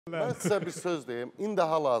Mən sizə bir söz deyim. İndi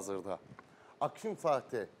hal-hazırda Aqşin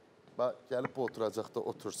Fateh gəlib bu oturacaqda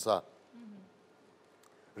otursa,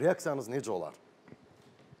 reaksiyanız necə olar?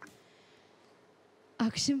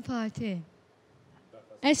 Aqşin Fateh.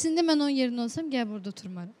 Əslində mən onun yerində olsam, gəl burada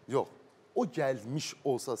oturmaram. Yox, o gəlmiş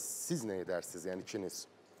olsa siz nə edərsiniz, yəni ikiniz?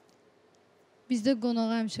 Bizdə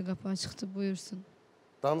qonağa həmişə qapı açıqdır, buyursun.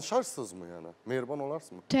 Danışarsınızmı yəni? Mehriban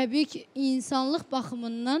olarsınız? Təbii ki, insanlıq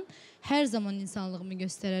baxımından hər zaman insanlığımı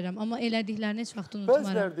göstərərəm. Amma elədiklərini heç vaxt unutmaram.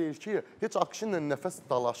 Bəzilər deyir ki, heç Aqşinlə Nəfəs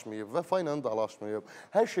dalaşmayıb, Vəfa ilə dalaşmayıb.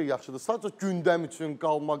 Hər şey yaxşıdır. Sadəcə gündəm üçün,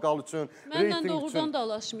 qalmaqal üçün, reyting üçün. Mənlə doğrudan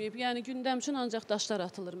dalaşmayıb. Yəni gündəm üçün ancaq daşlar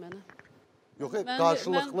atılır mənə. Yox,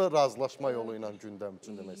 qarşılıqlı razılaşma yolu ilə gündəm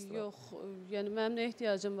üçün demək istəyirəm. Yox, yəni mənim nə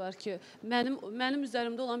ehtiyacım var ki, mənim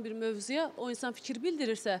üzərimdə olan bir mövzuya o insan fikir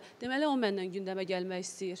bildirirsə, deməli o məndən gündəmə gəlmək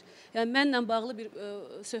istəyir. Yəni mənlə bağlı bir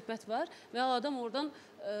söhbət var və o adam oradan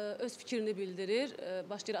öz fikrini bildirir,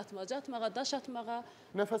 başlayır atmaca atmağa, daş atmağa.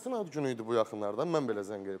 Nəfəsin ad günü idi bu yaxınlarda, mən belə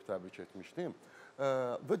zəng edib təbrik etmişdim.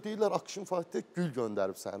 Və deyirlər, Aqşin Fateh gül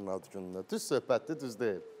göndərib sənin ad günündə. Düz söhbətdir, düz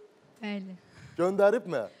deyil. Bəli.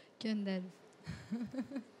 Göndəribmi? Göndərib.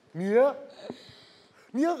 Niyə?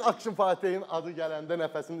 Niyə Aqşin Fatehin adı gələndə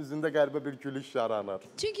Nəfəsin üzündə qəribə bir gülüş yaranır?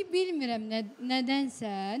 Çünki bilmirəm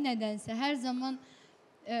nədənsə hər zaman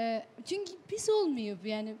çünki pis olmayıb,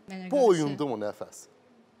 yəni mənə qarşı. Bu oyundu mu Nəfəs?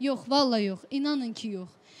 Yox, vallahi yox. İnanın ki,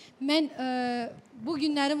 yox. Mən bu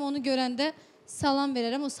günlərim onu görəndə salam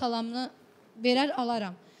verərəm, o salamını verər,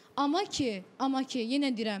 alaram. Amma ki,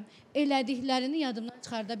 yenə deyirəm, elədiklərini yadımdan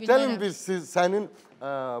çıxarda bilmərəm. Gəlin bir sənin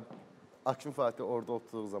Aqşin Fateh orada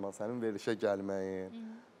oturduğu zaman sənin verilişə gəlməyin,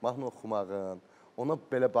 mahnı oxumağın, ona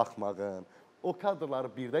belə baxmağın, o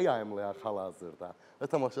kadrları birdə yayımlayaq hal-hazırda və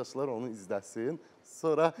tamaşaçılar onu izləsin.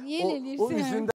 Sonra niyə elə eləyirsən?